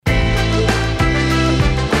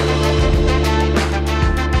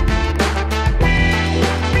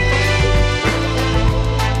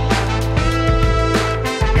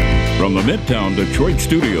the Midtown Detroit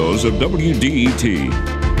studios of WDET.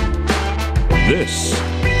 This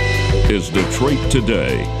is Detroit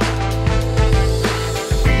Today.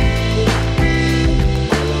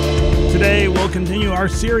 Today, we'll continue our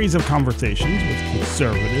series of conversations with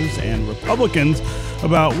conservatives and Republicans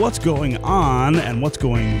about what's going on and what's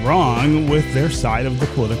going wrong with their side of the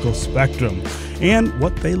political spectrum and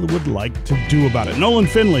what they would like to do about it. Nolan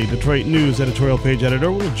Finley, Detroit News editorial page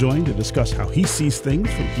editor, will join to discuss how he sees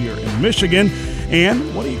things from here in Michigan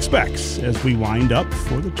and what he expects as we wind up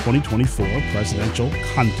for the 2024 presidential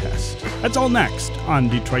contest. That's all next on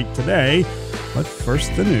Detroit Today, but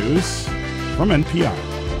first the news from NPR.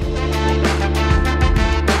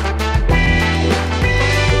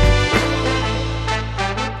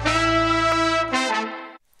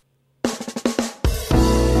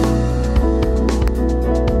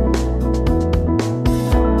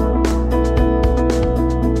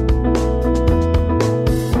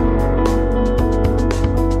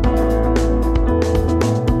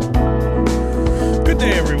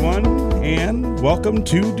 Welcome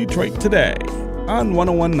to Detroit Today on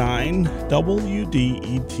 101.9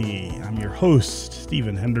 WDET. I'm your host,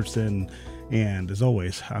 Stephen Henderson, and as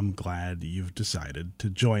always, I'm glad you've decided to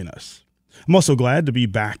join us. I'm also glad to be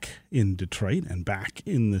back in Detroit and back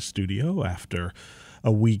in the studio after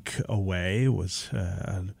a week away. It was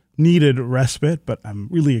a needed respite, but I'm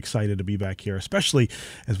really excited to be back here, especially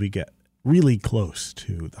as we get really close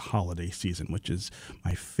to the holiday season, which is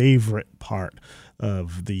my favorite part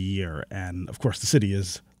of the year. And of course, the city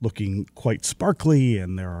is looking quite sparkly,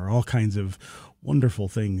 and there are all kinds of wonderful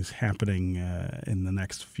things happening in the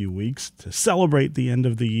next few weeks to celebrate the end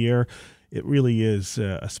of the year. It really is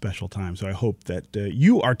a special time. So I hope that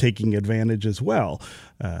you are taking advantage as well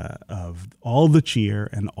of all the cheer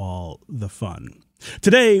and all the fun.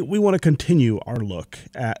 Today, we want to continue our look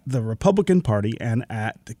at the Republican Party and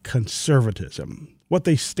at conservatism, what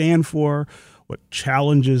they stand for, what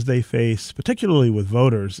challenges they face, particularly with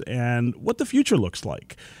voters, and what the future looks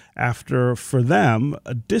like after, for them,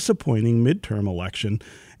 a disappointing midterm election,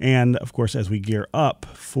 and, of course, as we gear up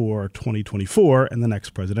for 2024 and the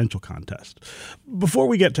next presidential contest. Before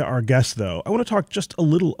we get to our guests, though, I want to talk just a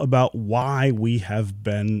little about why we have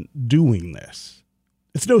been doing this.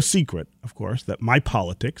 It's no secret, of course, that my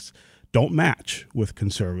politics don't match with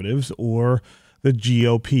conservatives or the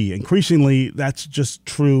GOP. Increasingly, that's just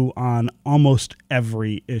true on almost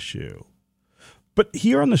every issue. But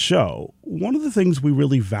here on the show, one of the things we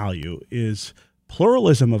really value is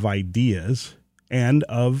pluralism of ideas and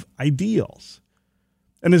of ideals.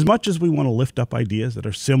 And as much as we want to lift up ideas that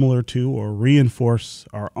are similar to or reinforce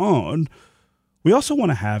our own, we also want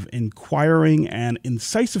to have inquiring and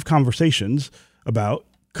incisive conversations about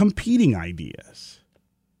competing ideas.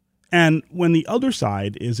 And when the other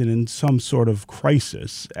side is in some sort of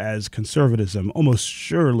crisis, as conservatism almost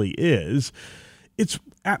surely is, it's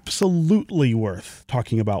absolutely worth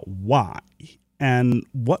talking about why and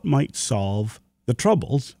what might solve the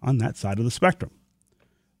troubles on that side of the spectrum.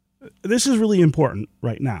 This is really important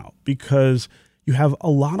right now because you have a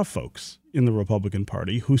lot of folks in the Republican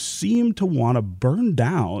Party who seem to want to burn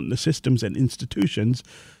down the systems and institutions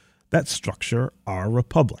that structure our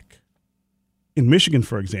republic. In Michigan,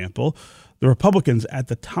 for example, the Republicans at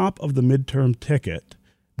the top of the midterm ticket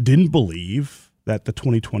didn't believe that the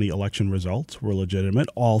 2020 election results were legitimate.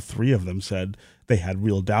 All three of them said they had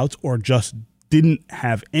real doubts or just didn't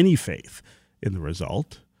have any faith in the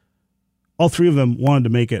result. All three of them wanted to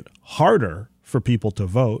make it harder for people to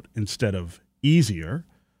vote instead of easier.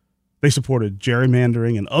 They supported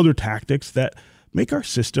gerrymandering and other tactics that make our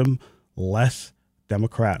system less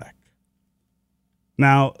democratic.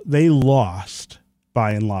 Now, they lost,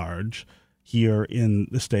 by and large, here in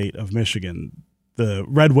the state of Michigan. The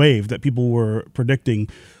red wave that people were predicting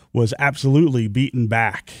was absolutely beaten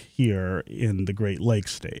back here in the Great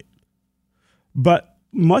Lakes state. But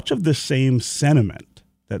much of the same sentiment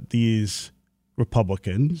that these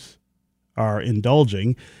Republicans are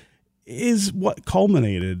indulging is what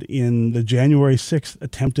culminated in the January 6th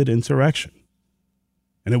attempted insurrection.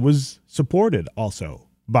 And it was supported also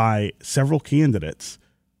by several candidates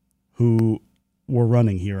who were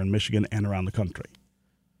running here in Michigan and around the country.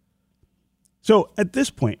 So at this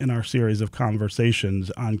point in our series of conversations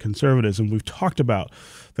on conservatism, we've talked about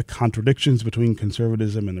the contradictions between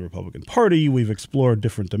conservatism and the Republican Party. We've explored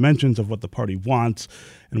different dimensions of what the party wants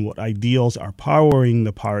and what ideals are powering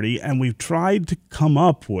the party. And we've tried to come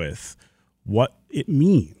up with what it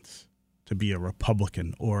means to be a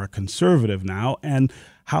Republican or a conservative now, and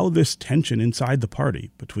how this tension inside the party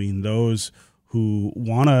between those who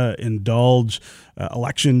want to indulge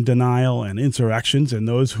election denial and insurrections and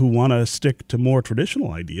those who want to stick to more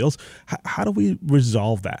traditional ideals. How do we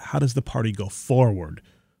resolve that? How does the party go forward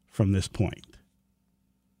from this point?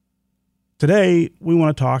 Today, we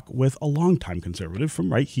want to talk with a longtime conservative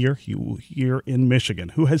from right here in Michigan,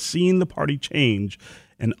 who has seen the party change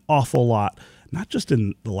an awful lot, not just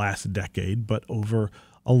in the last decade, but over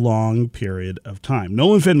a long period of time.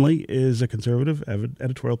 Nolan Finley is a conservative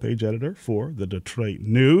editorial page editor for the Detroit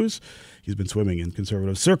News. He's been swimming in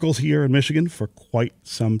conservative circles here in Michigan for quite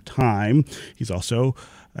some time. He's also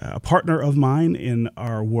a partner of mine in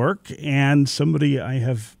our work and somebody I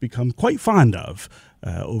have become quite fond of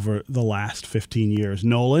over the last 15 years.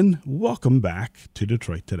 Nolan, welcome back to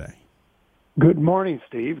Detroit Today. Good morning,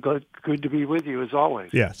 Steve. Good to be with you as always.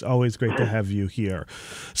 Yes, always great to have you here.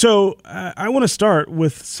 So I want to start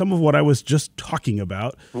with some of what I was just talking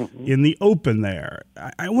about in the open there.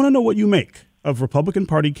 I want to know what you make of Republican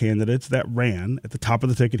Party candidates that ran at the top of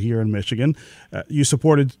the ticket here in Michigan. You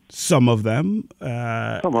supported some of them.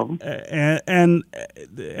 Some of them. And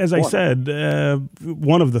as I said,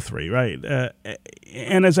 one of the three, right?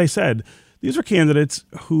 And as I said, these are candidates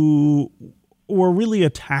who were really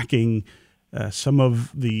attacking some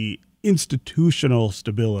of the institutional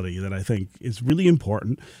stability that I think is really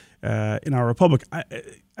important in our republic.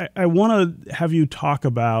 I want to have you talk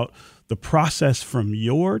about the process from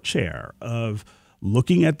your chair of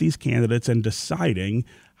looking at these candidates and deciding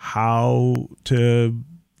how to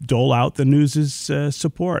dole out the news's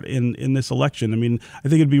support in this election. I mean, I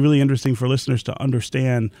think it'd be really interesting for listeners to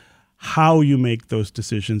understand how you make those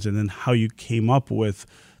decisions and then how you came up with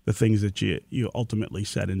the things that you ultimately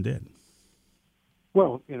said and did.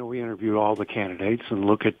 Well, we interviewed all the candidates and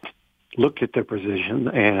looked at their position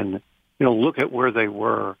and, look at where they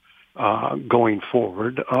were going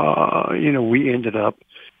forward. We ended up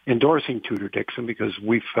endorsing Tudor Dixon because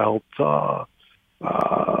we felt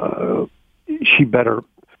she better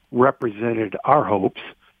represented our hopes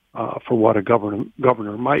for what a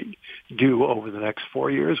governor might do over the next 4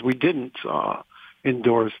 years. We didn't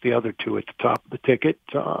endorse the other two at the top of the ticket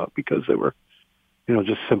because they were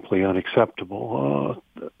just simply unacceptable,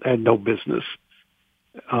 had no business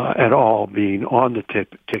at all being on the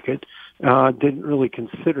ticket. Didn't really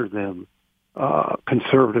consider them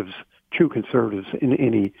true conservatives in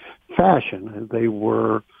any fashion. They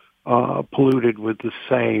were polluted with the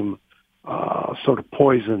same sort of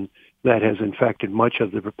poison that has infected much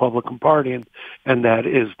of the Republican Party, and that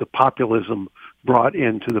is the populism brought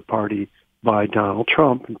into the party by Donald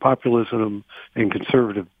Trump. And populism and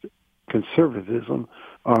conservatism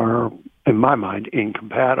are, in my mind,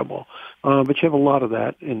 incompatible. But you have a lot of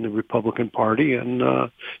that in the Republican Party, and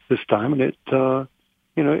this time, and it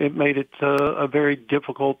made it a very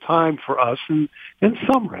difficult time for us in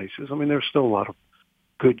some races. I mean, there's still a lot of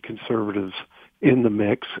good conservatives in the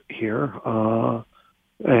mix here,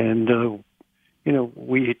 and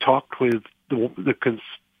we talked with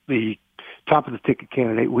the top of the ticket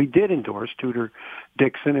candidate. We did endorse Tudor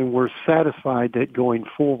Dixon, and we're satisfied that going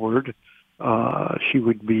forward, she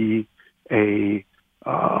would be a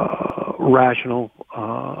rational,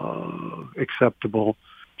 acceptable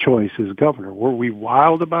choice as governor. Were we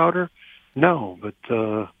wild about her? No, but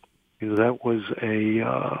that was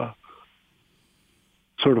a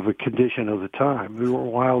sort of a condition of the time. We were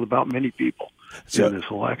wild about many people in this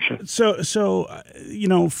election. So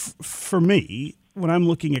for me, when I'm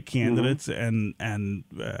looking at candidates and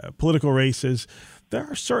political races, there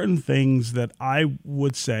are certain things that I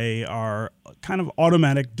would say are kind of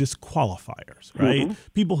automatic disqualifiers, right?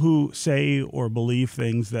 People who say or believe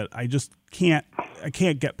things that I just can't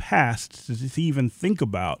get past to even think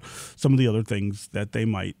about some of the other things that they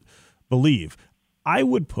might believe. I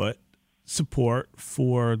would put support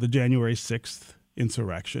for the January 6th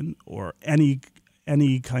insurrection or any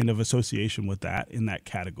kind of association with that in that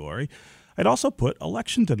category. I'd also put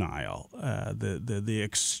election denial, the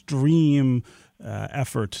extreme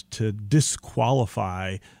effort to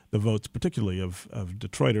disqualify the votes, particularly of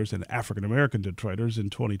Detroiters and African-American Detroiters in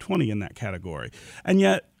 2020 in that category. And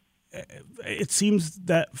yet it seems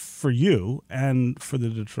that for you and for the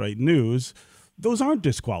Detroit News, those aren't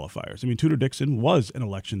disqualifiers. I mean, Tudor Dixon was an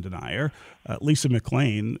election denier. Lisa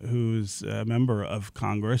McClain, who's a member of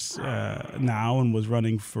Congress now and was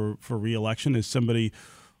running for re-election, is somebody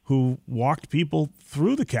who walked people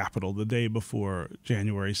through the Capitol the day before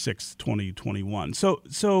January 6th, 2021. So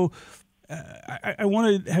I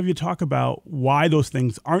want to have you talk about why those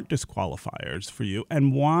things aren't disqualifiers for you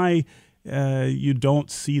and why you don't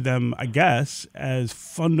see them, I guess, as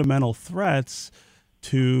fundamental threats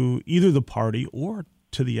to either the party or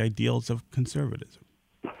to the ideals of conservatism.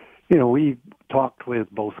 We talked with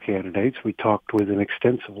both candidates. We talked with them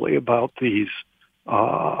extensively about these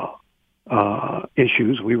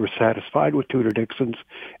issues. We were satisfied with Tudor Dixon's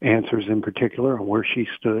answers in particular on where she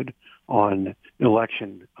stood on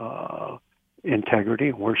election integrity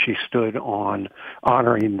and where she stood on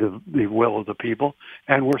honoring the will of the people.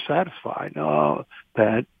 And we're satisfied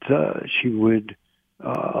that she would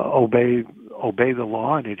obey the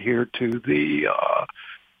law and adhere to the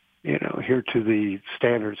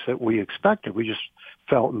standards that we expected. We just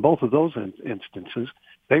felt in both of those instances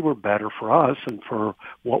they were better for us and for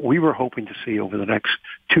what we were hoping to see over the next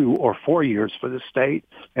 2 or 4 years for the state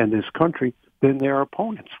and this country than their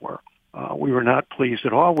opponents were. We were not pleased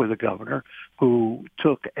at all with the governor who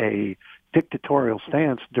took a dictatorial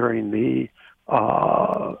stance during the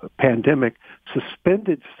pandemic,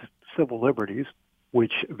 suspended civil liberties,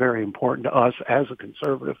 which very important to us as a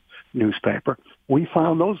conservative newspaper. We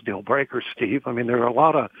found those deal breakers, Steve. I mean, there are a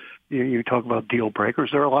lot of, you talk about deal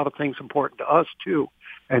breakers, there are a lot of things important to us too.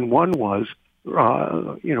 And one was,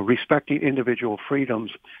 respecting individual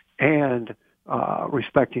freedoms and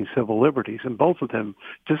respecting civil liberties. And both of them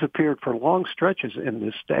disappeared for long stretches in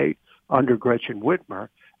this state under Gretchen Whitmer.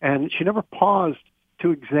 And she never paused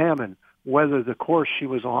to examine whether the course she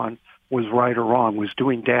was on was right or wrong, was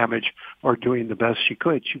doing damage or doing the best she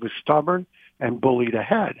could. She was stubborn and bullied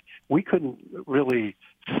ahead. We couldn't really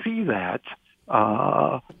see that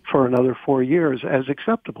for another 4 years as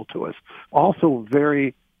acceptable to us. Also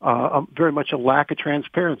very much a lack of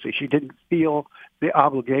transparency. She didn't feel the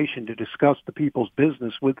obligation to discuss the people's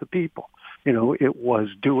business with the people. It was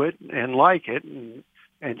do it and like it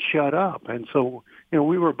and shut up. And so,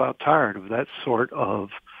 we were about tired of that sort of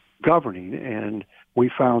governing. And we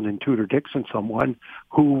found in Tudor Dixon someone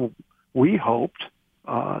who we hoped,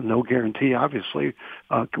 no guarantee, obviously,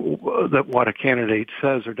 that what a candidate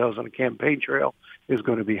says or does on a campaign trail is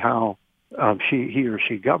going to be how he or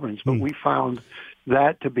she governs. But we found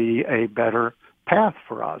that to be a better path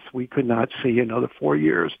for us. We could not see another 4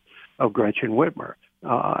 years of Gretchen Whitmer.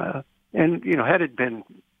 And had it been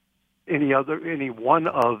any one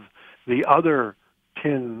of the other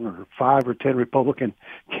 10 or 5 or 10 Republican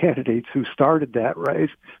candidates who started that race,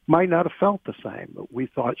 might not have felt the same. But we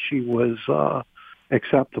thought she was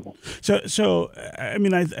acceptable. So I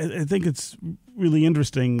mean, I think it's really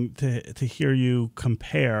interesting to hear you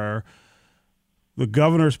compare the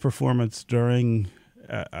governor's performance during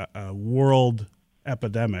a world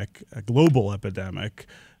epidemic, a global epidemic,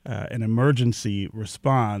 an emergency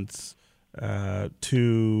response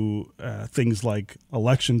to things like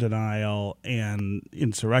election denial and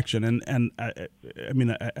insurrection. And I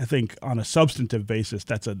mean, I think on a substantive basis,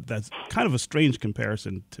 that's kind of a strange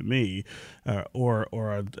comparison to me, or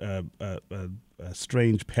a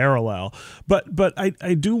strange parallel. But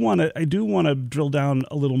I do want to drill down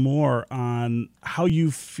a little more on how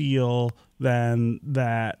you feel then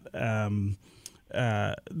that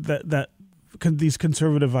these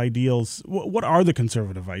conservative ideals. What are the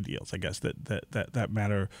conservative ideals, I guess, that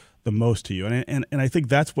matter the most to you? And I think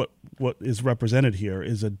that's what is represented here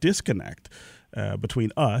is a disconnect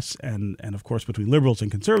between us and of course between liberals and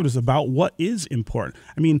conservatives about what is important.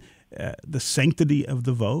 I mean, the sanctity of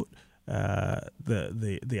the vote,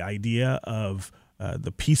 the idea of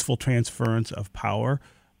the peaceful transference of power.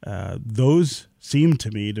 Those seem to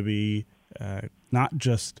me to be not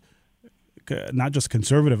just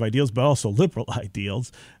conservative ideals, but also liberal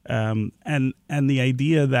ideals, and the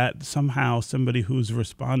idea that somehow somebody who's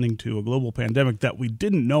responding to a global pandemic that we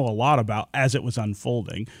didn't know a lot about as it was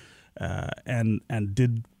unfolding, and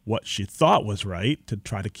did what she thought was right to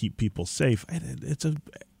try to keep people safe.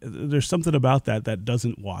 There's something about that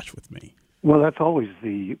doesn't wash with me. Well, that's always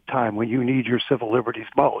the time when you need your civil liberties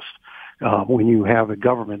most. When you have a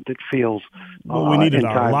government that feels we needed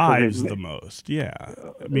our lives the most. Yeah,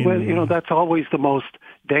 I mean, that's always the most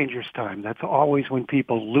dangerous time. That's always when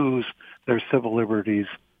people lose their civil liberties,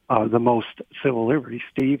 the most civil liberties,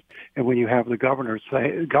 Steve. And when you have the government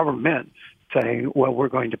saying, "Well, we're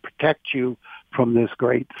going to protect you from this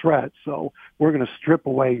great threat, so we're going to strip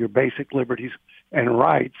away your basic liberties and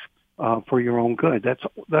rights." For your own good.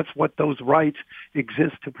 That's what those rights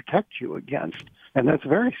exist to protect you against, and that's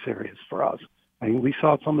very serious for us. I mean, we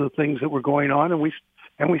saw some of the things that were going on, and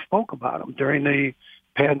we spoke about them during the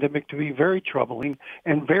pandemic to be very troubling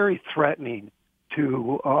and very threatening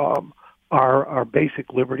to our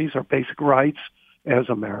basic liberties, our basic rights as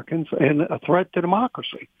Americans, and a threat to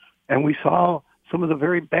democracy. And we saw some of the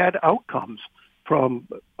very bad outcomes from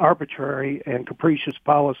arbitrary and capricious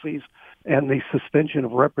policies and the suspension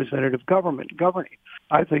of representative government governing.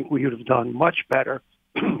 I think we would have done much better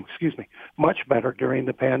excuse me, much better during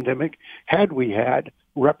the pandemic had we had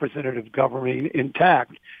representative government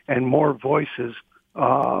intact and more voices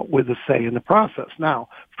with a say in the process. Now,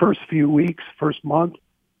 first few weeks, first month,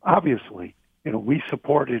 obviously, we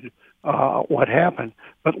supported what happened,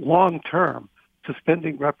 but long term,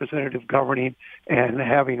 suspending representative governing and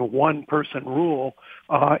having a one-person rule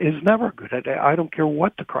is never a good idea. I don't care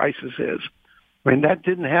what the crisis is. I mean, that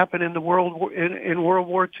didn't happen in World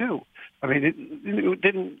War II. I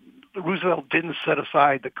mean, Roosevelt didn't set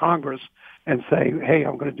aside the Congress and say, "Hey,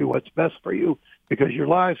 I'm going to do what's best for you because your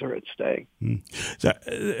lives are at stake."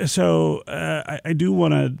 So I do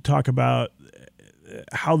want to talk about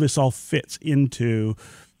how this all fits into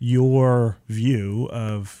your view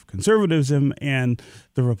of conservatism and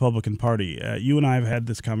the Republican Party. You and I have had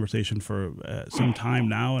this conversation for some time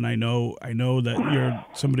now, and I know that you're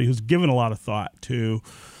somebody who's given a lot of thought to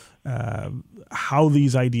how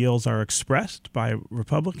these ideals are expressed by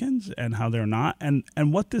Republicans and how they're not,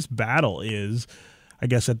 and what this battle is, I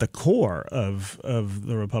guess, at the core of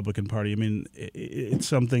the Republican Party. I mean, it's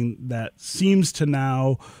something that seems to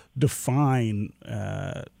now define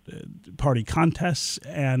party contests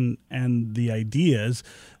and the ideas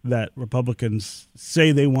that Republicans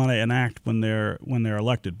say they want to enact when they're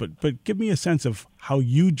elected. But give me a sense of how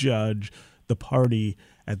you judge the party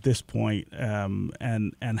at this point,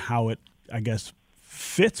 and how it, I guess,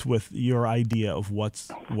 fits with your idea of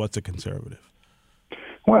what's a conservative.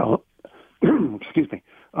 Well, excuse me.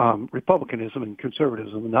 Republicanism and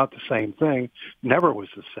conservatism are not the same thing. Never was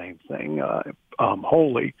the same thing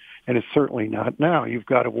wholly, and it's certainly not now. You've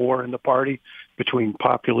got a war in the party between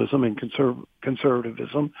populism and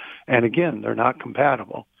conservatism, and again, they're not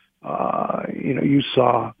compatible. You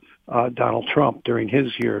saw Donald Trump during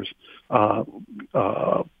his years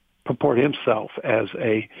purport himself as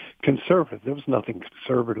a conservative. There was nothing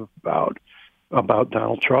conservative about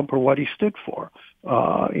Donald Trump or what he stood for.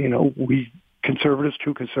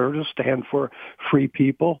 True conservatives stand for free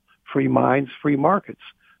people, free minds, free markets.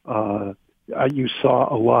 You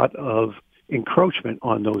saw a lot of encroachment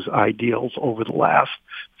on those ideals over the last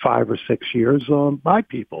 5 or 6 years by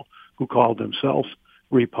people who called themselves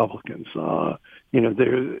Republicans.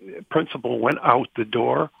 Their principle went out the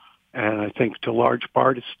door, and I think to large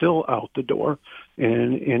part it's still out the door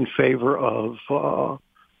in favor of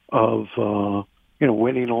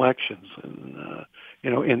winning elections. And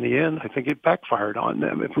in the end, I think it backfired on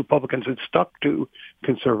them. If Republicans had stuck to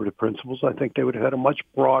conservative principles, I think they would have had a much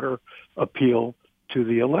broader appeal to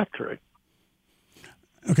the electorate.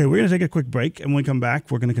 Okay, we're going to take a quick break, and when we come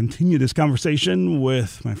back, we're going to continue this conversation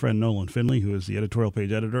with my friend Nolan Finley, who is the editorial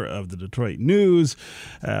page editor of the Detroit News.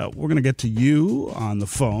 We're going to get to you on the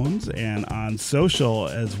phones and on social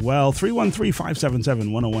as well.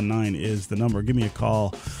 313-577-1019 is the number. Give me a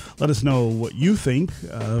call. Let us know what you think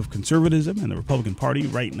of conservatism and the Republican Party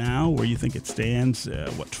right now, where you think it stands,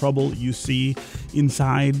 what trouble you see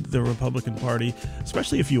inside the Republican Party,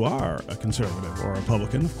 especially if you are a conservative or a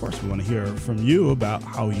Republican. Of course, we want to hear from you about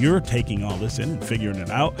how you're taking all this in and figuring it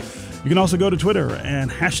out. You can also go to Twitter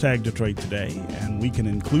and hashtag Detroit Today, and we can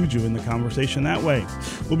include you in the conversation that way.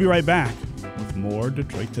 We'll be right back with more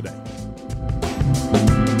Detroit Today.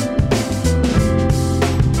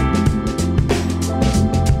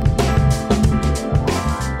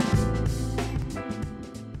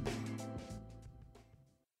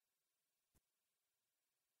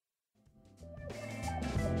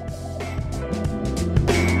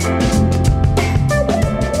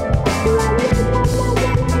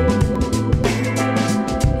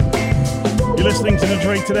 Listening to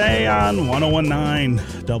Detroit Today on 1019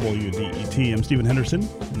 WDET. I'm Stephen Henderson,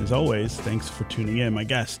 and as always, thanks for tuning in. My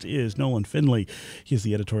guest is Nolan Finley. He's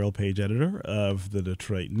the editorial page editor of the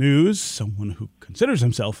Detroit News, someone who considers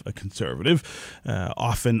himself a conservative,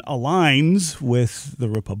 often aligns with the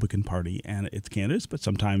Republican Party and its candidates, but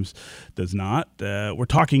sometimes does not. We're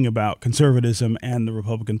talking about conservatism and the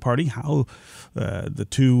Republican Party, how the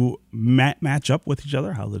two match up with each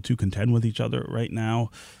other, how the two contend with each other right now.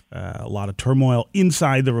 A lot of turmoil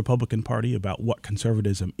inside the Republican Party about what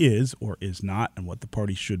conservatism is or is not and what the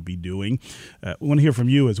party should be doing. We want to hear from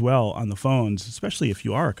you as well on the phones, especially if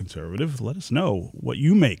you are a conservative. Let us know what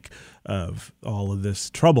you make of all of this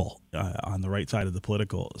trouble on the right side of the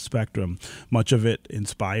political spectrum. Much of it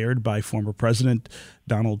inspired by former President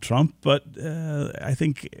Donald Trump, but I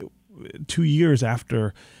think 2 years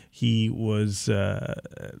after he was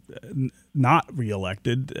not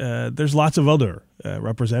reelected, there's lots of other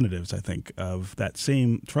representatives, I think, of that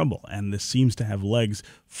same trouble. And this seems to have legs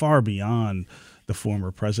far beyond the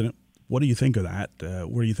former president. What do you think of that?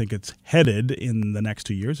 Where do you think it's headed in the next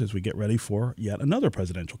 2 years as we get ready for yet another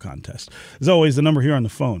presidential contest? As always, the number here on the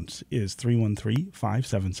phones is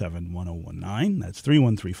 313-577-1019. That's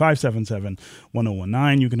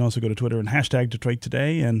 313-577-1019. You can also go to Twitter and hashtag Detroit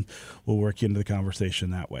Today, and we'll work you into the conversation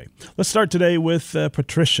that way. Let's start today with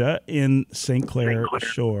Patricia in St. Clair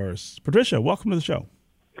Shores. Patricia, welcome to the show.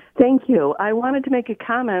 Thank you. I wanted to make a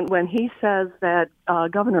comment when he says that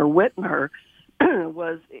Governor Whitmer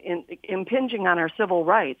was impinging on our civil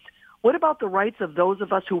rights. What about the rights of those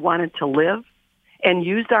of us who wanted to live and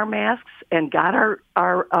used our masks and got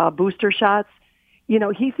our booster shots? You know,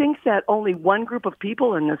 he thinks that only one group of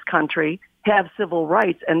people in this country have civil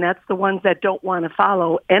rights, and that's the ones that don't want to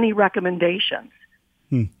follow any recommendations.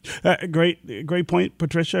 Great point,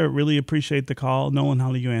 Patricia. Really appreciate the call. Nolan,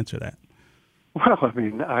 how do you answer that? Well, I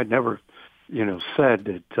mean, I never, said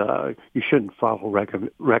that you shouldn't follow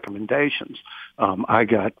recommendations. I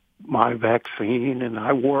got my vaccine and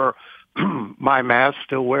I wore my mask,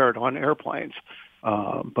 still wear it on airplanes.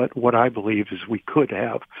 But what I believe is we could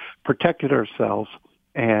have protected ourselves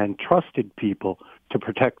and trusted people to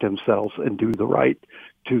protect themselves and do the right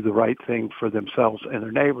thing for themselves and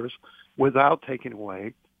their neighbors without taking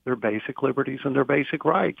away their basic liberties and their basic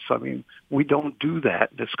rights. I mean, we don't do that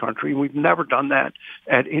in this country. We've never done that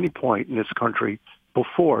at any point in this country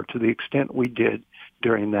before to the extent we did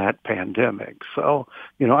during that pandemic. So,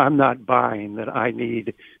 I'm not buying that I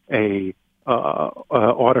need a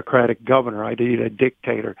autocratic governor. I need a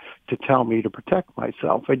dictator to tell me to protect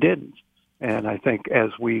myself. I didn't. And I think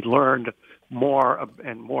as we learned more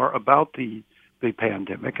and more about the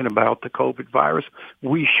pandemic and about the COVID virus,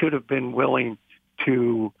 we should have been willing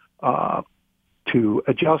to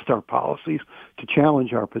adjust our policies, to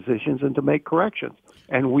challenge our positions, and to make corrections.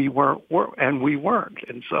 And we weren't.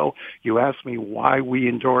 And so you asked me why we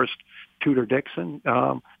endorsed Tudor Dixon.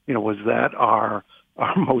 Was that our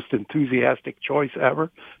most enthusiastic choice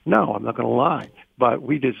ever? No, I'm not going to lie. But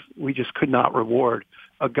we just could not reward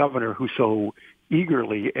a governor who so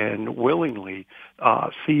eagerly and willingly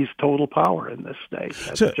seized total power in this state.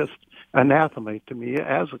 That's just anathema to me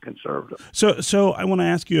as a conservative. So I want to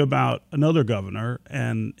ask you about another governor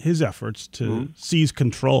and his efforts to seize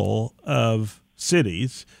control of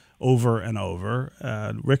cities over and over.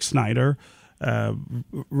 Rick Snyder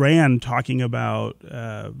ran talking about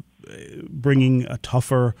bringing a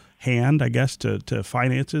tougher hand, I guess, to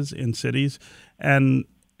finances in cities, and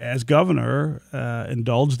as governor,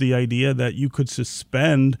 indulged the idea that you could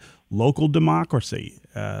suspend local democracy,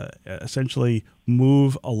 essentially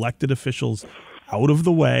move elected officials out of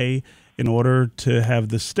the way in order to have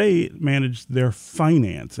the state manage their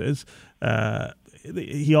finances.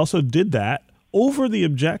 He also did that over the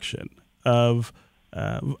objection of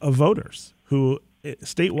voters who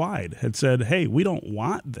statewide had said, hey, we don't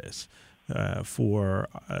want this for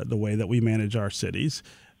the way that we manage our cities.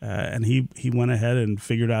 And he went ahead and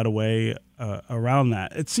figured out a way around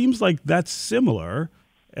that. It seems like that's similar,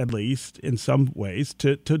 at least in some ways,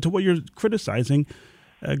 to what you're criticizing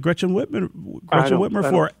Gretchen Whitmer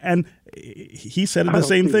for. And he said the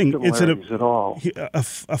same thing. It's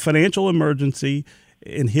a financial emergency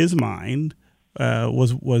in his mind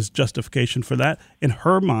was justification for that. In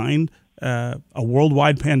her mind, a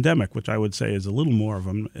worldwide pandemic, which I would say is a little more of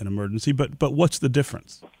an emergency. But what's the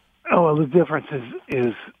difference? Oh, well, the difference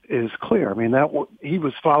is clear. I mean, he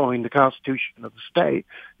was following the Constitution of the state,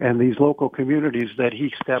 and these local communities that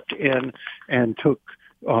he stepped in and took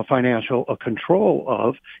financial control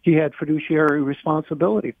of, he had fiduciary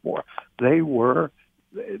responsibility for. They were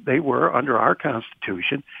under our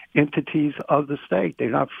Constitution entities of the state. They're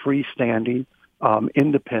not freestanding,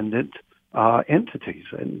 independent entities,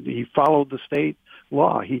 and he followed the state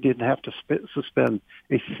law. He didn't have to suspend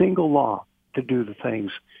a single law to do the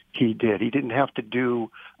things he did. He didn't have to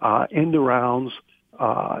do end arounds,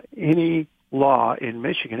 any law in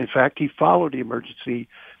Michigan. In fact, he followed the emergency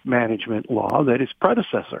management law that his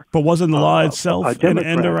predecessor. But wasn't the law itself an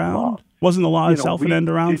end around? Wasn't the law itself an end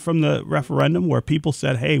around from the referendum where people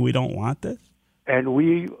said, hey, we don't want this? And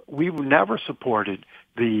we never supported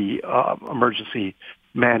the emergency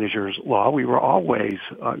manager's law. We were always,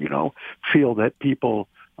 feel that people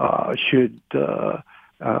should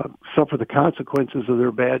suffer the consequences of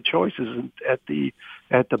their bad choices at the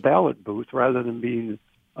ballot booth rather than being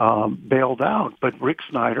bailed out. But Rick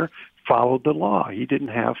Snyder followed the law. He didn't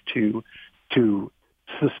have to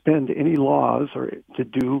suspend any laws or to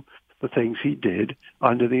do the things he did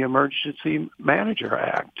under the Emergency Manager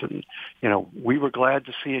Act. And, we were glad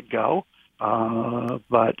to see it go.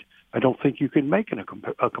 But I don't think you can make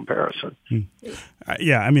a comparison.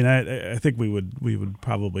 Yeah, I mean, I think we would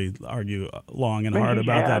probably argue long and hard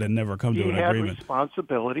about that and never come to an agreement. He had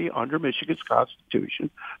responsibility under Michigan's Constitution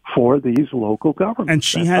for these local governments, and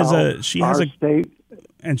she had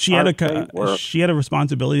a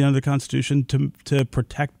responsibility under the Constitution to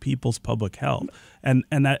protect people's public health, and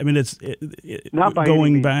that, I mean, it's not by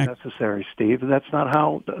going any back means necessary, Steve. That's not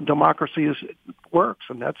how democracy works,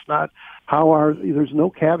 and that's not how there's no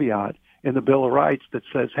caveat in the Bill of Rights that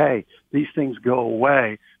says, "Hey, these things go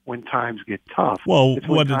away when times get tough." Well, it's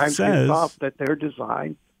when what times it says get tough that they're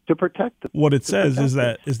designed to protect them. What it says is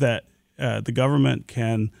that the government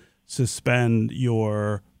can suspend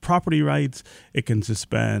your property rights. It can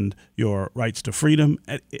suspend your rights to freedom.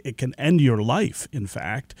 It can end your life, in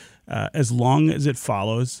fact, as long as it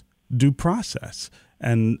follows due process.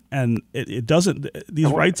 And it doesn't.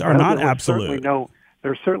 These rights are not absolute.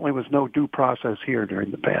 There certainly was no due process here during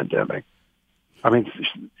the pandemic. I mean,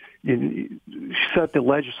 you set the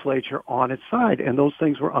legislature on its side, and those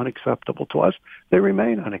things were unacceptable to us. They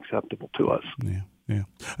remain unacceptable to us.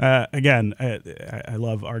 Yeah. Again, I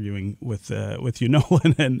love arguing with you,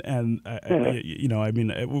 Nolan, and I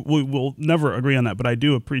mean, we will never agree on that, but I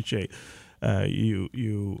do appreciate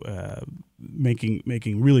you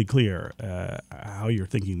making really clear how you're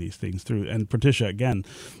thinking these things through. And Patricia, again,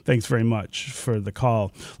 thanks very much for the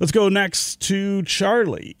call. Let's go next to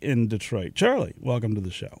Charlie in Detroit. Charlie, welcome to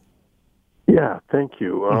the show. Yeah, thank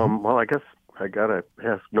you. Well, I guess I got to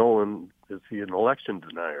ask Nolan, is he an election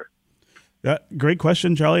denier? Great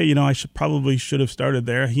question, Charlie. You know, I should have started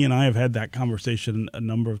there. He and I have had that conversation a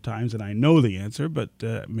number of times, and I know the answer, but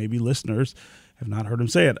maybe listeners have not heard him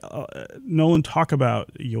say it. Nolan, talk about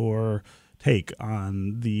your take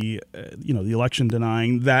on the election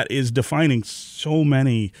denying that is defining so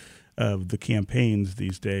many of the campaigns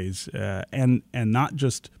these days, and not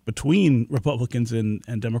just between Republicans and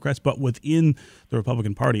Democrats, but within the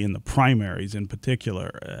Republican Party in the primaries in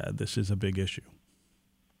particular. This is a big issue.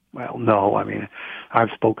 Well, no. I mean,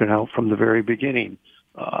 I've spoken out from the very beginning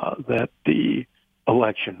that the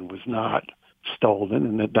election was not stolen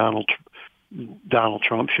and that Donald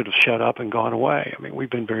Trump should have shut up and gone away. I mean, we've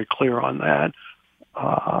been very clear on that.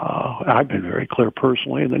 I've been very clear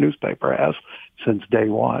personally, and the newspaper has since day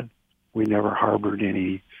one. We never harbored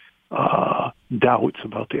any doubts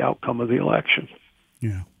about the outcome of the election.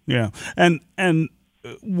 Yeah. And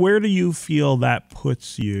where do you feel that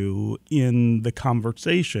puts you in the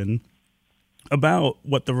conversation about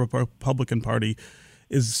what the Republican Party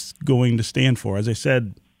is going to stand for? As I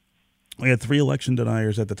said, we had 3 election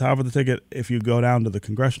deniers at the top of the ticket. If you go down to the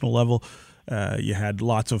congressional level, you had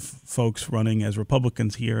lots of folks running as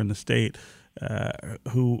Republicans here in the state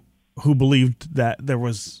who believed that there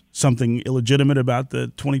was something illegitimate about the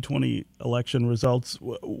 2020 election results.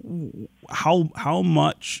 How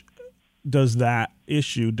much does that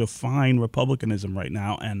issue define Republicanism right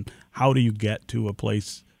now, and how do you get to a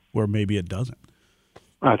place where maybe it doesn't?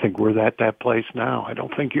 I think we're at that place now. I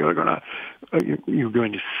don't think you're going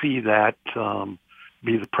to see that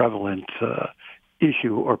be the prevalent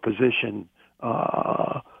issue or position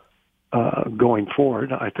going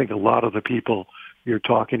forward. I think a lot of the people you're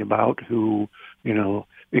talking about who,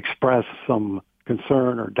 express some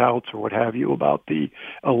concern or doubts or what have you about the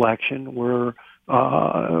election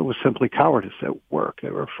was simply cowardice at work.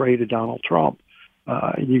 They were afraid of Donald Trump.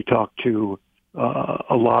 You talk to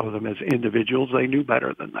a lot of them as individuals, they knew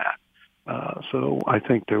better than that. So I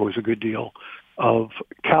think there was a good deal of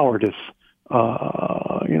cowardice.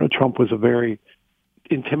 Trump was a very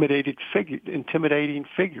intimidating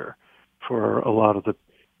figure for a lot of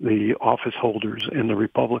the office holders in the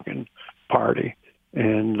Republican Party.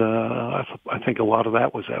 And I think a lot of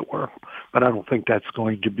that was at work. But I don't think that's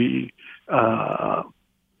going to be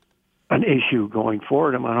an issue going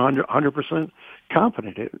forward. I'm 100%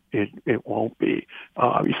 confident it won't be.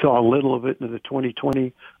 You saw a little of it in the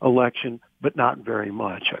 2020 election, but not very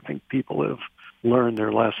much. I think people have learned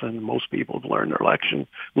their lesson. Most people have learned their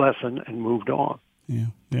lesson and moved on. Yeah.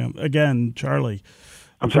 Again, Charlie.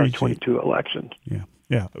 I'm sorry, 22 elections. Yeah.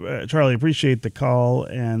 Charlie, appreciate the call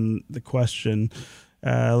and the question.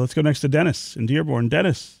 Let's go next to Dennis in Dearborn.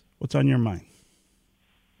 Dennis, what's on your mind?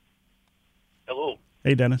 Hello.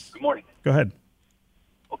 Hey, Dennis. Good morning. Go ahead.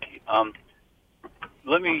 Okay.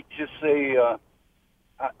 Let me just say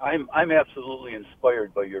I'm absolutely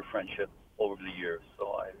inspired by your friendship over the years.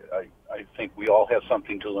 So I think we all have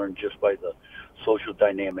something to learn just by the social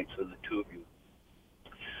dynamics of the two of you.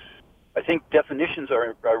 I think definitions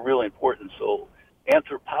are really important. So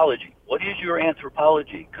anthropology. What is your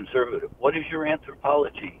anthropology, conservative? What is your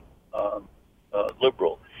anthropology,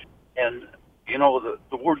 liberal? And,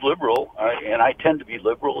 the word liberal, and I tend to be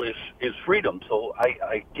liberal, is freedom. So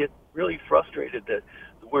I get really frustrated that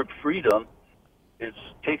the word freedom is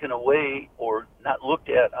taken away or not looked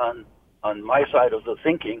at on my side of the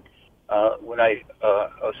thinking. When I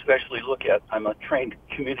especially look at, I'm a trained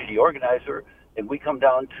community organizer, and we come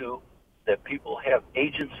down to that people have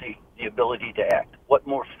agency, the ability to act. What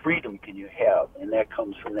more freedom can you have? And that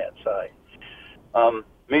comes from that side.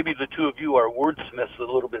 Maybe the two of you are wordsmiths a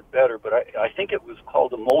little bit better, but I think it was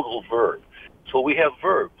called a modal verb. So we have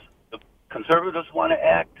verbs. The conservatives want to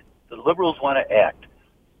act. The liberals want to act.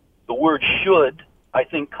 The word should, I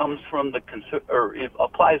think, comes from it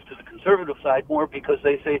applies to the conservative side more because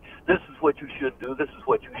they say, this is what you should do, this is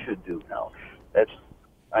what you should do. Now,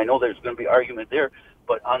 I know there's going to be argument there,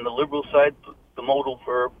 but on the liberal side, the modal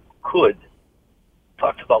verb could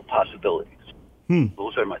talks about possibilities.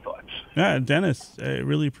 Those are my thoughts. Yeah, Dennis, I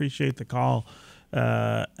really appreciate the call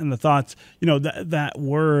and the thoughts. That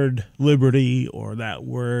word liberty or that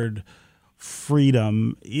word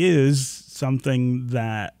freedom is something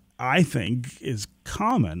that I think is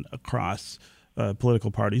common across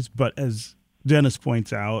political parties. But as Dennis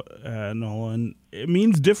points out, Nolan, it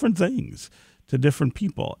means different things to different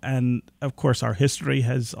people. And, of course, our history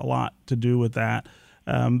has a lot to do with that.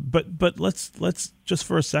 But let's just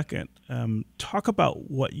for a second talk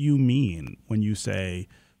about what you mean when you say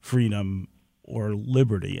freedom or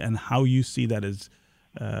liberty, and how you see that as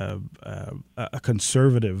a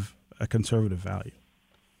conservative value.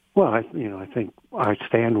 Well, I think I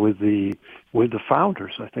stand with the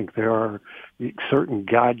founders. I think there are certain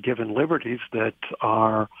God-given liberties that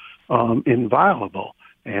are inviolable,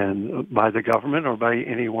 and by the government or by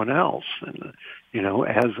anyone else. And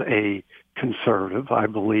as a conservative, I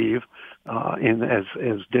believe as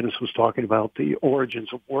Dennis was talking about the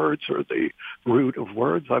origins of words or the root of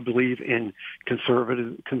words, I believe in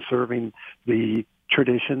conserving the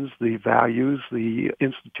traditions, the values, the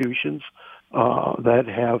institutions that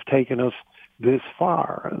have taken us this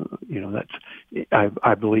far.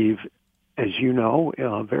 I believe, as you know,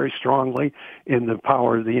 very strongly in the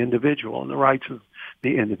power of the individual and the rights of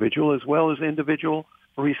the individual, as well as individual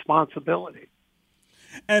responsibility.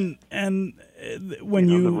 And when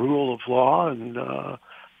the rule of law and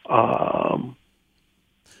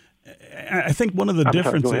I think one of the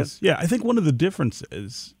differences. I think one of the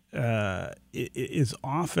differences is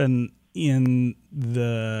often in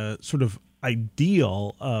the sort of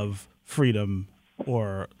ideal of freedom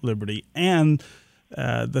or liberty and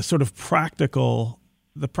the sort of practical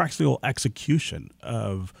execution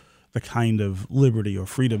of the kind of liberty or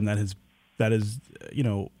freedom that has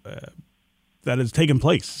taken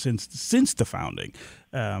place since the founding.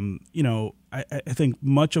 I think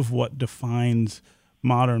much of what defines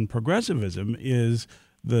modern progressivism is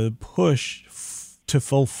the push to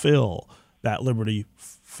fulfill that liberty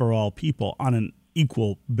for all people on an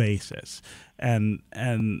equal basis. And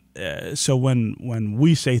so when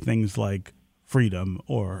we say things like freedom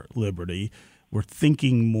or liberty, we're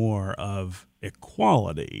thinking more of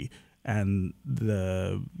equality and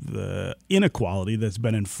the inequality that's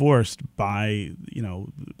been enforced by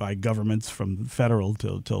governments from federal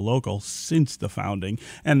to local since the founding.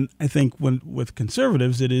 And I think with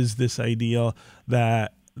conservatives, it is this idea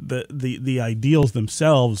that the ideals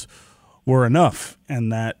themselves were enough,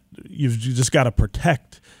 and that you've just got to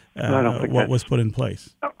protect what was put in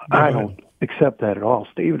place. I don't accept that at all,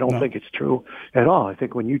 Steve. I don't think it's true at all. I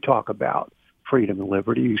think when you talk about freedom and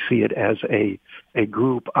liberty, you see it as a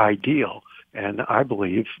group ideal, and I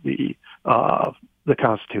believe the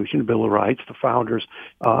Constitution, the Bill of Rights, the founders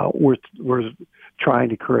were trying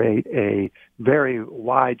to create a very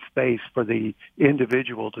wide space for the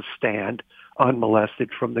individual to stand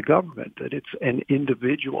unmolested from the government. That it's an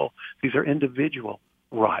individual; these are individual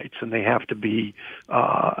rights, and they have to be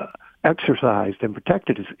exercised and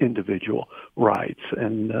protected as individual rights.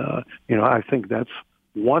 And I think that's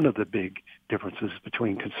one of the big differences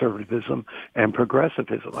between conservatism and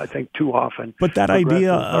progressivism. I think too often, but that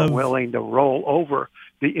idea are willing to roll over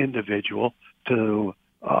the individual to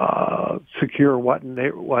secure what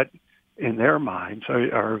in their minds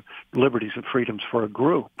are liberties and freedoms for a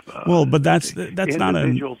group. But that's not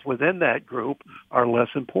individuals within that group are less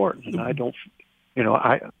important, and I don't.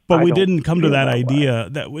 But we didn't come to that idea.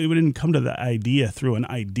 That we didn't come to that idea through an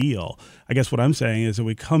ideal. I guess what I'm saying is that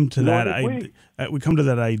we come to that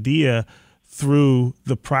idea through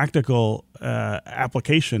the practical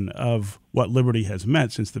application of what liberty has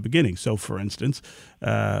meant since the beginning. So, for instance,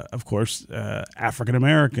 of course, African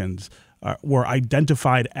Americans were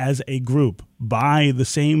identified as a group by the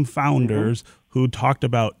same founders who talked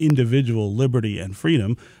about individual liberty and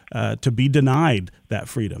freedom to be denied that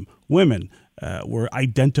freedom. Women were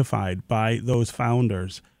identified by those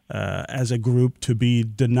founders as a group to be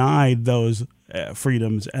denied those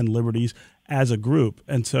freedoms and liberties as a group.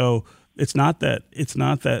 And so it's not that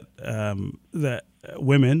that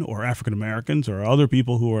women or African Americans or other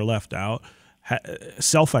people who are left out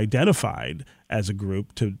self-identified as a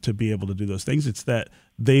group to be able to do those things. It's that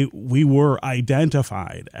we were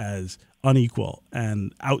identified as unequal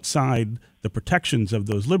and outside the protections of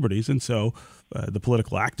those liberties, and so the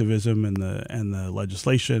political activism and the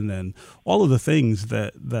legislation and all of the things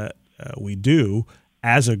that we do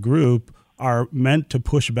as a group are meant to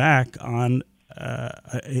push back on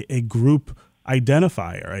a group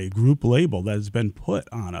identifier, a group label that has been put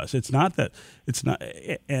on us. It's not that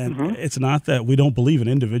we don't believe in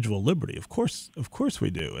individual liberty. Of course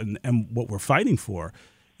we do, and what we're fighting for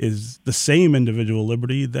is the same individual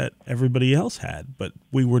liberty that everybody else had, but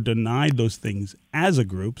we were denied those things as a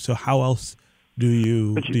group. So how else do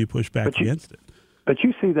you push back against it? But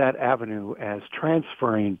you see that avenue as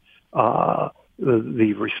transferring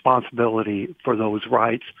the responsibility for those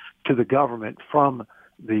rights to the government from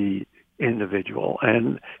the individual,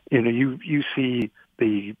 and you see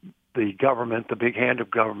the government, the big hand of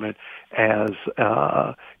government, as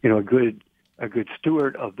a good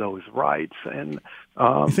steward of those rights. And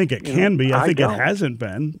I think it can be. I think it hasn't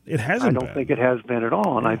been. It hasn't. I don't think it has been at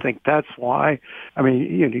all, and I think that's why. I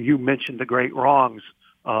mean, you mentioned the great wrongs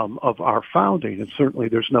of our founding, and certainly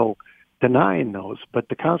there's no denying those. But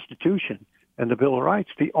the Constitution and the Bill of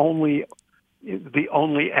Rights, the only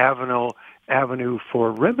avenue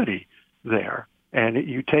for remedy there, and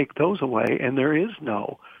you take those away, and there is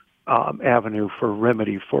no avenue for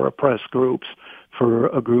remedy for oppressed groups, for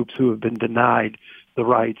groups who have been denied the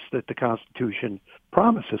rights that the Constitution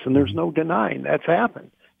promises. And there's no denying that's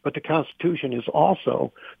happened. But the Constitution is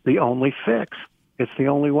also the only fix. It's the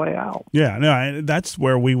only way out. Yeah, no, that's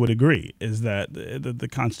where we would agree, is that the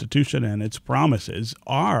Constitution and its promises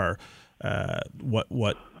are what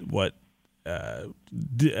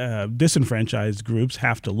disenfranchised groups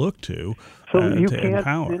have to look to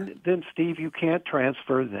empower. Then, Steve, you can't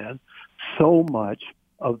transfer then so much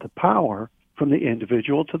of the power from the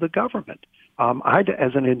individual to the government.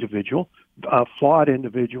 As an individual, a flawed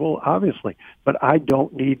individual, obviously, but I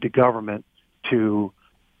don't need the government to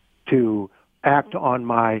act on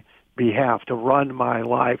my behalf, to run my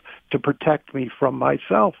life, to protect me from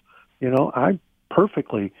myself. I'm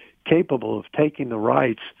perfectly capable of taking the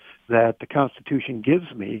rights that the Constitution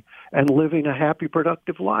gives me and living a happy,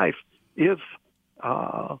 productive life if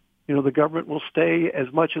the government will stay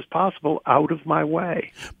as much as possible out of my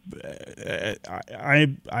way.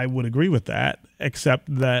 I would agree with that,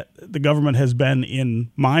 except that the government has been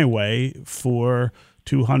in my way for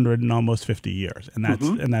 200 and almost 50 years, and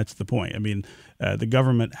that's the point. I mean, the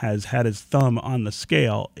government has had its thumb on the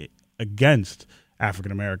scale against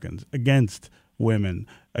African Americans, against women,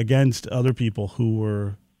 against other people who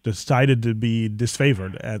were decided to be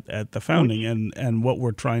disfavored at the founding, and what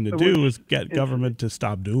we're trying to do is get government to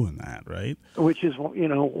stop doing that, right? Which is,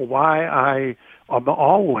 why I am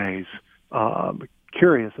always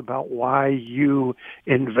curious about why you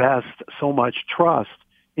invest so much trust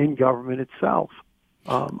in government itself.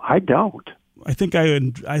 I don't. I think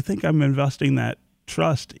I'm investing that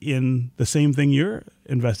trust in the same thing you're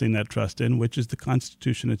investing that trust in, which is the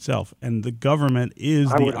Constitution itself, and the government is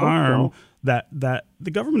the arm that the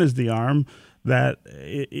government is the arm that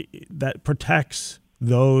protects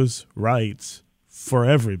those rights for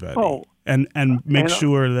everybody, and makes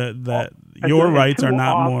sure that your rights are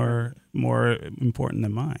not more important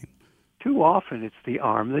than mine. Too often, it's the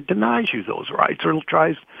arm that denies you those rights or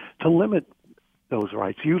tries to limit those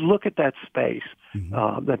rights. You look at that space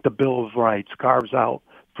that the Bill of Rights carves out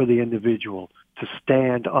for the individual to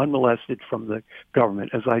stand unmolested from the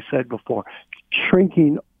government, as I said before,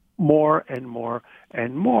 shrinking more and more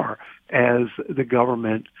and more as the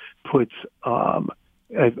government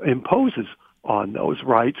imposes on those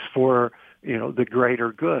rights for the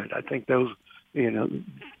greater good. I think this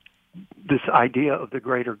idea of the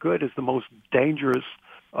greater good is the most dangerous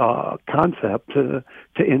concept to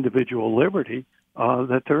individual liberty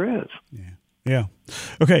that there is. Yeah.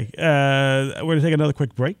 Okay, we're going to take another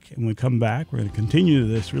quick break, and when we come back, we're going to continue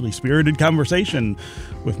this really spirited conversation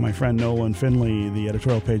with my friend Nolan Finley, the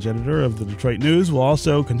editorial page editor of the Detroit News. We'll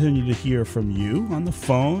also continue to hear from you on the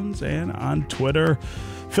phones and on Twitter.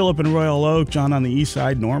 Philip in Royal Oak, John on the East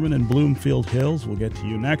Side, Norman in Bloomfield Hills. We'll get to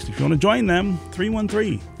you next. If you want to join them,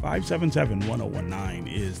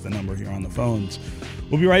 313-577-1019 is the number here on the phones.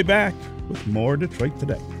 We'll be right back with more Detroit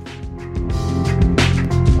Today.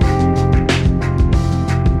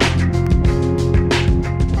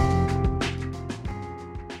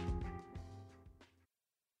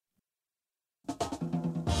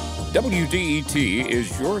 WDET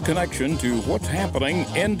is your connection to what's happening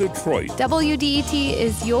in Detroit. WDET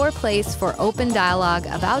is your place for open dialogue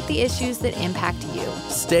about the issues that impact you.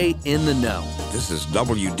 Stay in the know. This is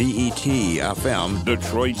WDET FM,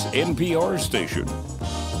 Detroit's NPR station.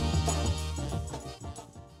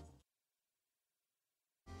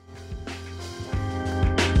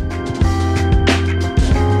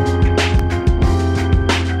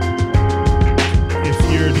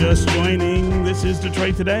 Just joining, this is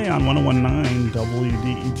Detroit Today on 101.9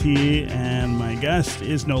 WDET, and my guest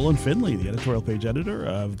is Nolan Finley, the editorial page editor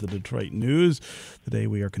of the Detroit News. Today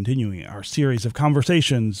we are continuing our series of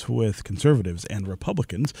conversations with conservatives and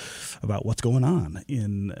Republicans about what's going on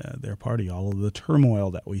in their party, all of the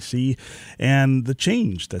turmoil that we see, and the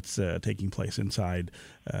change that's taking place inside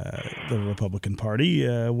the Republican Party.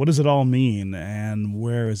 What does it all mean, and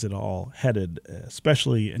where is it all headed?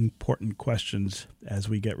 Especially important questions as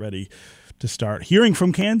we get ready to start hearing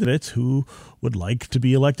from candidates who would like to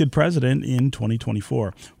be elected president in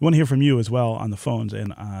 2024. We want to hear from you as well on the phones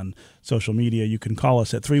and on social media. You can call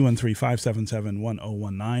us at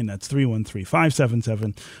 313-577-1019. That's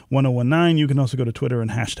 313-577-1019. You can also go to Twitter and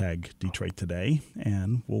hashtag Detroit Today,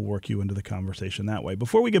 and we'll work you into the conversation that way.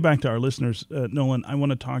 Before we get back to our listeners, Nolan, I want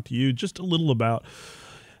to talk to you just a little about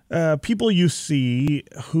people you see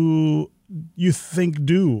who you think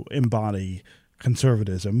do embody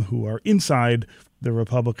conservatism, who are inside the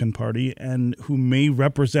Republican Party and who may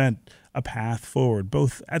represent a path forward,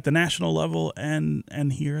 both at the national level and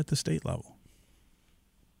here at the state level.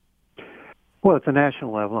 Well, at the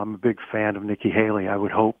national level, I'm a big fan of Nikki Haley. I would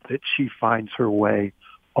hope that she finds her way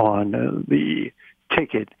on the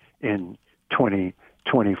ticket in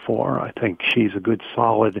 2024. I think she's a good,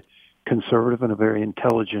 solid conservative and a very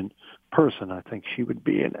intelligent person. I think she would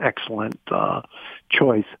be an excellent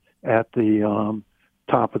choice at the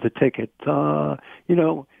top of the ticket.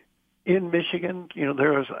 In Michigan,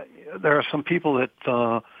 there are some people that,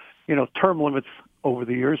 term limits over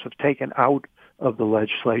the years have taken out of the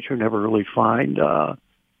legislature, never really found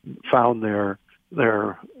their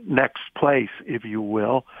next place, if you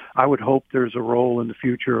will. I would hope there's a role in the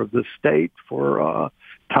future of the state for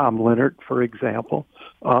Tom Leonard, for example.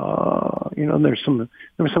 There's some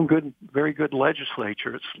good, very good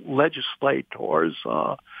legislators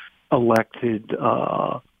elected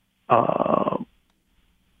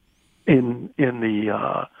in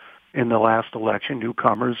the last election,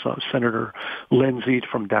 newcomers, Senator Lindsey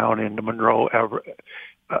from down in the Monroe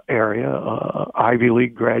area, Ivy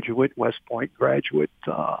League graduate, West Point graduate,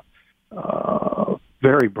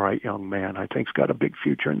 very bright young man. I think's got a big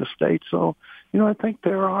future in the state. So, I think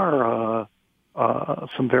there are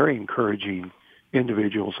some very encouraging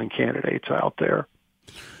individuals and candidates out there.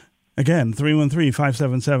 Again,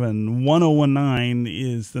 313-577-1019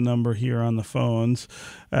 is the number here on the phones.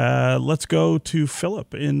 Let's go to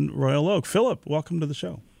Philip in Royal Oak. Philip, welcome to the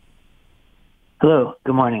show. Hello.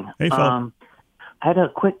 Good morning. Hey, Philip. I had a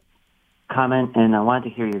quick comment, and I wanted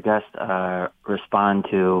to hear your guest respond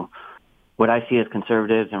to what I see as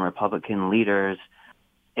conservatives and Republican leaders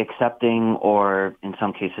accepting or, in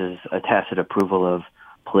some cases, a tacit approval of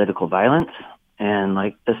political violence, and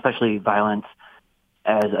especially violence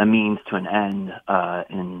as a means to an end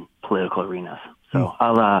in political arenas. So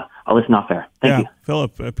I'll listen off air. Thank you.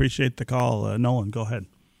 Philip, I appreciate the call. Nolan, go ahead.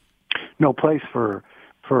 No place for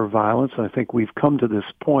violence. I think we've come to this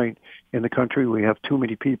point in the country. We have too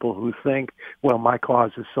many people who think, well, my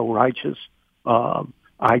cause is so righteous,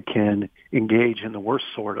 I can engage in the worst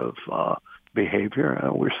sort of behavior.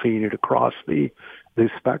 We're seeing it across the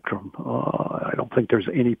spectrum. I don't think there's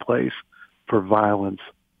any place for violence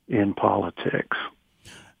in politics.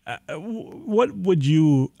 What would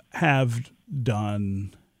you have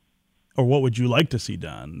done, or what would you like to see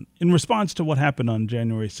done in response to what happened on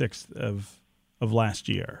January 6th of last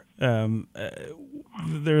year?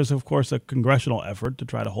 There's, of course, a congressional effort to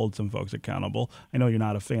try to hold some folks accountable. I know you're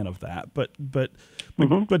not a fan of that, but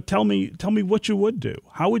tell me what you would do.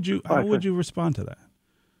 How would you respond to that?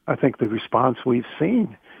 I think the response we've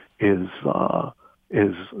seen is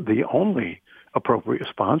the only appropriate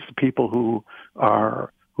response. The people who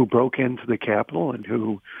broke into the Capitol and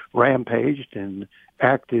who rampaged and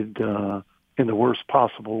acted in the worst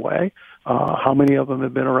possible way. How many of them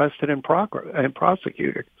have been arrested and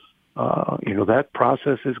prosecuted? That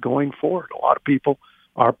process is going forward. A lot of people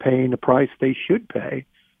are paying the price they should pay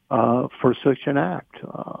for such an act.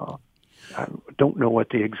 I don't know what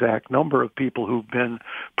the exact number of people who've been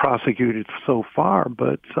prosecuted so far,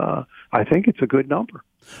 but I think it's a good number.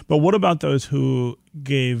 But what about those who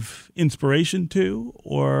gave inspiration to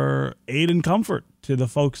or aid and comfort to the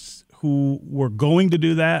folks who were going to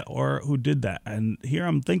do that or who did that. And here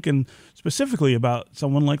I'm thinking specifically about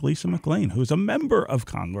someone like Lisa McClain, who's a member of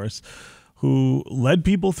Congress, who led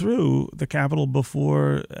people through the Capitol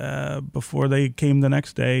before they came the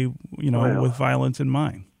next day, with violence in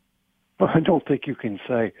mind. I don't think you can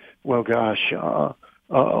say, well, gosh,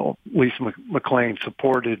 Lisa McClain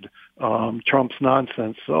supported Trump's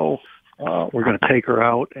nonsense, so we're going to take her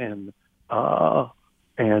out and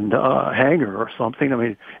hang her or something. I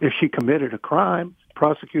mean, if she committed a crime,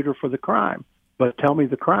 prosecute her for the crime. But tell me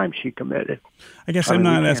the crime she committed. I guess I'm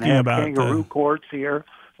not asking about kangaroo courts here.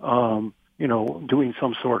 Doing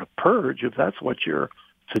some sort of purge, if that's what you're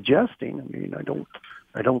suggesting. I mean, I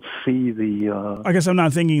don't see the. I guess I'm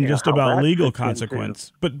not thinking just about legal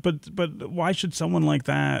consequence, but why should someone like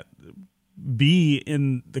that be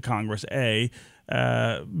in the Congress?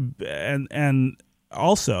 And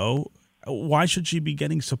also, why should she be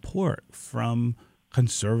getting support from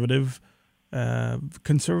conservative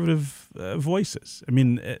voices? I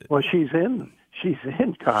mean, well, she's in Congress. She's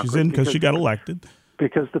in because she got elected.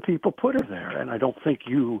 Because the people put her there, and I don't think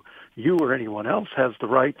you or anyone else has the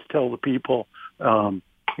right to tell the people, who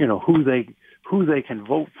they can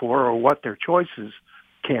vote for or what their choices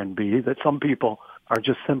can be. That some people are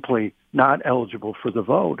just simply not eligible for the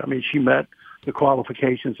vote. I mean, she met the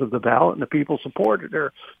qualifications of the ballot, and the people supported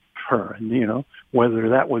her. And whether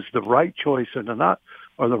that was the right choice or not,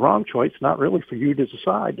 or the wrong choice, not really for you to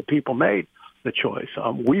decide. The people made the choice.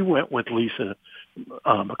 We went with Lisa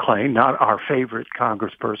McClain, not our favorite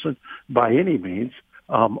congressperson by any means,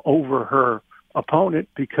 over her opponent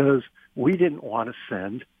because we didn't want to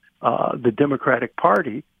send the Democratic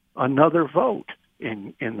Party another vote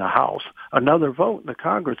in the House, another vote in the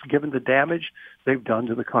Congress, given the damage they've done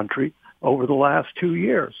to the country over the last 2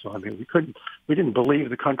 years. So, I mean, we didn't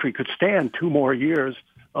believe the country could stand 2 more years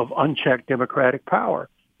of unchecked Democratic power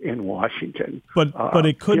in Washington. But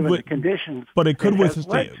it could given the conditions. But it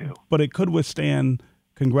could withstand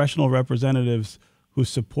congressional representatives who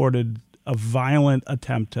supported a violent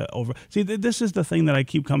attempt to over. See, this is the thing that I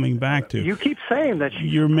keep coming back to. You keep saying that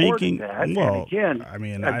you're making that. Well,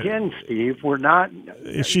 and again, Steve, we're not.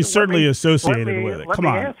 She's certainly associated with it. Come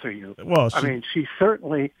on. Let me answer you. Well, she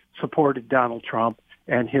certainly supported Donald Trump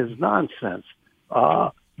and his nonsense.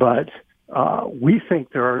 But we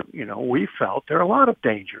think we felt there are a lot of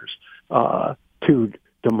dangers to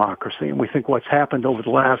democracy, and we think what's happened over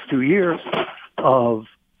the last 2 years of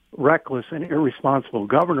reckless and irresponsible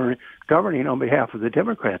governing on behalf of the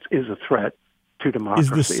Democrats is a threat to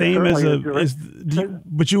democracy. Is the same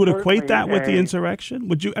but you would equate that with the insurrection?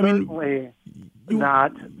 Would you? I mean,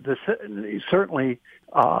 not the certainly.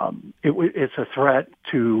 It's a threat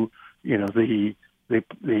to the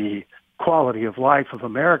quality of life of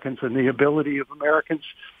Americans and the ability of Americans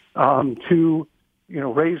to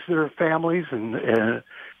raise their families and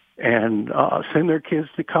send their kids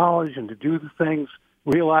to college and to do the things,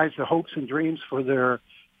 realize the hopes and dreams for their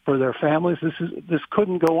families. This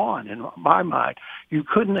couldn't go on in my mind. You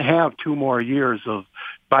couldn't have 2 more years of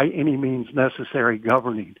by any means necessary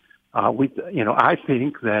governing. I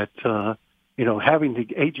think that having the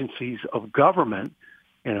agencies of government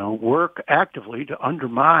work actively to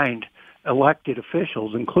undermine elected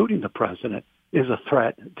officials, including the president, is a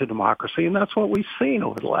threat to democracy, and that's what we've seen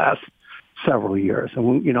over the last several years.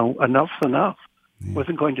 And enough's enough.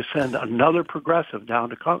 Wasn't going to send another progressive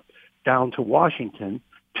down to Washington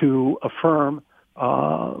to affirm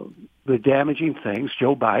the damaging things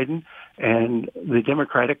Joe Biden and the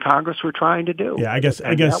Democratic Congress were trying to do. Yeah, I guess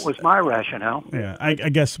that was my rationale. Yeah, I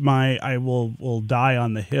guess I will die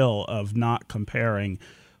on the hill of not comparing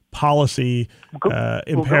policy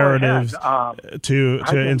imperatives to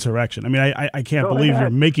insurrection. I mean, I can't believe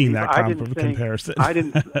you're making that comparison. I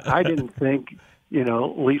didn't think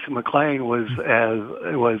Lisa McClain was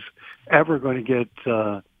ever going to get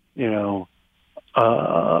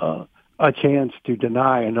a chance to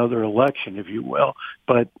deny another election, if you will.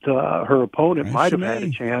 But her opponent might have had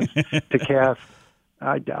a chance to cast.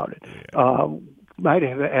 I doubt it. Might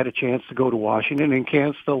have had a chance to go to Washington and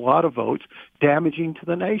cast a lot of votes, damaging to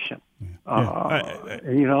the nation.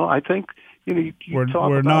 I think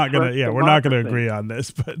we're not going to agree on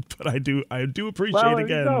this, but I do appreciate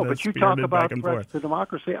again. But you talk about threats to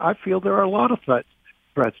democracy. I feel there are a lot of threats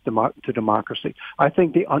to democracy. I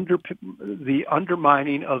think the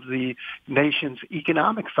undermining of the nation's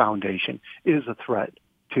economic foundation is a threat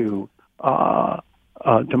to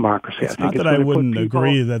democracy. It's not that I wouldn't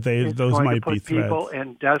agree that those might be threats. People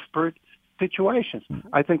in desperate situations.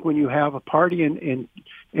 I think when you have a party in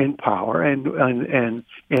power and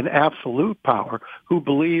in absolute power who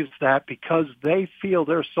believes that because they feel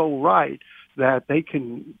they're so right, that they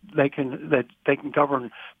can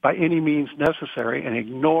govern by any means necessary and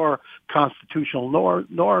ignore constitutional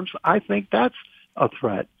norms, I think that's a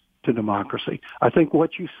threat to democracy. I think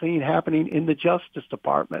what you've seen happening in the Justice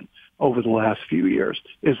Department over the last few years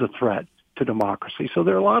is a threat to democracy. So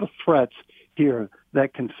there are a lot of threats here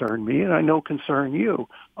that concern me, and I know concern you.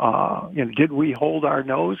 Did we hold our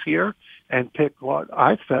nose here and pick what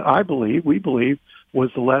we believe was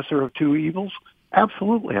the lesser of two evils?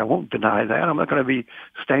 Absolutely. I won't deny that. I'm not going to be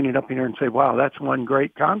standing up here and say, wow, that's one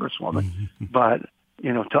great congresswoman. But,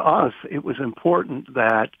 to us, it was important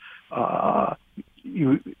that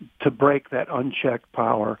to break that unchecked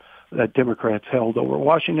power that Democrats held over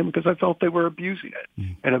Washington, because I felt they were abusing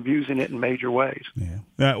it and abusing it in major ways.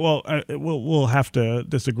 Yeah. We'll have to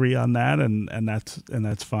disagree on that, and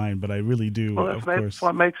that's fine. But I really do. Well, that's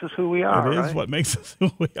what makes us who we are. It is what makes us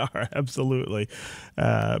who we are. Absolutely.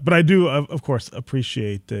 But I do, of course,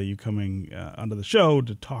 appreciate you coming onto the show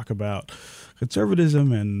to talk about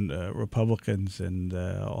conservatism and Republicans and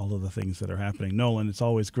all of the things that are happening. Nolan, it's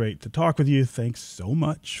always great to talk with you. Thanks so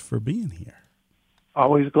much for being here.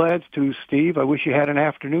 Always glad to, Steve. I wish you had an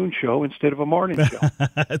afternoon show instead of a morning show.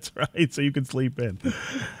 That's right, so you can sleep in.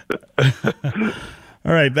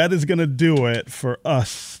 All right, that is going to do it for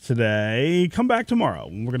us today. Come back tomorrow.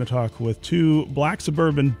 We're going to talk with two Black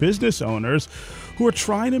suburban business owners who are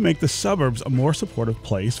trying to make the suburbs a more supportive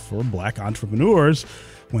place for Black entrepreneurs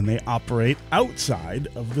when they operate outside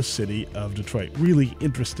of the city of Detroit. Really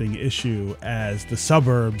interesting issue as the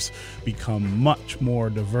suburbs become much more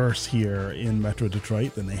diverse here in Metro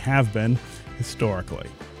Detroit than they have been historically.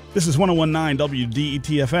 This is 101.9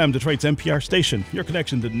 WDET-FM, Detroit's NPR station, your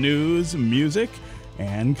connection to news, music,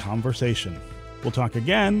 and conversation. We'll talk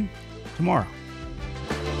again tomorrow.